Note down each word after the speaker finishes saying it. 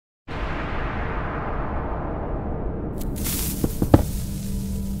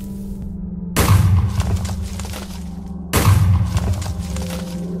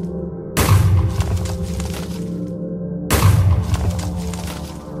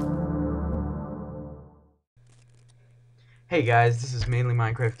Hey guys, this is mainly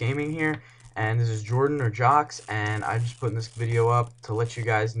Minecraft Gaming here, and this is Jordan or Jocks, and I just putting this video up to let you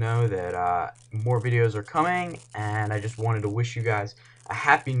guys know that more videos are coming, and I just wanted to wish you guys a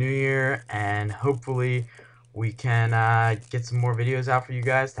happy new year, and hopefully we can get some more videos out for you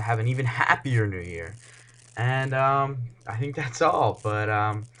guys to have an even happier new year. And I think that's all, but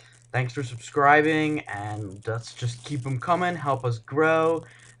thanks for subscribing, and let's just keep them coming, help us grow.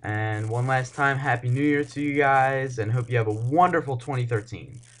 And one last time, Happy New Year to you guys, and hope you have a wonderful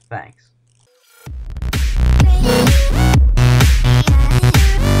 2013. Thanks.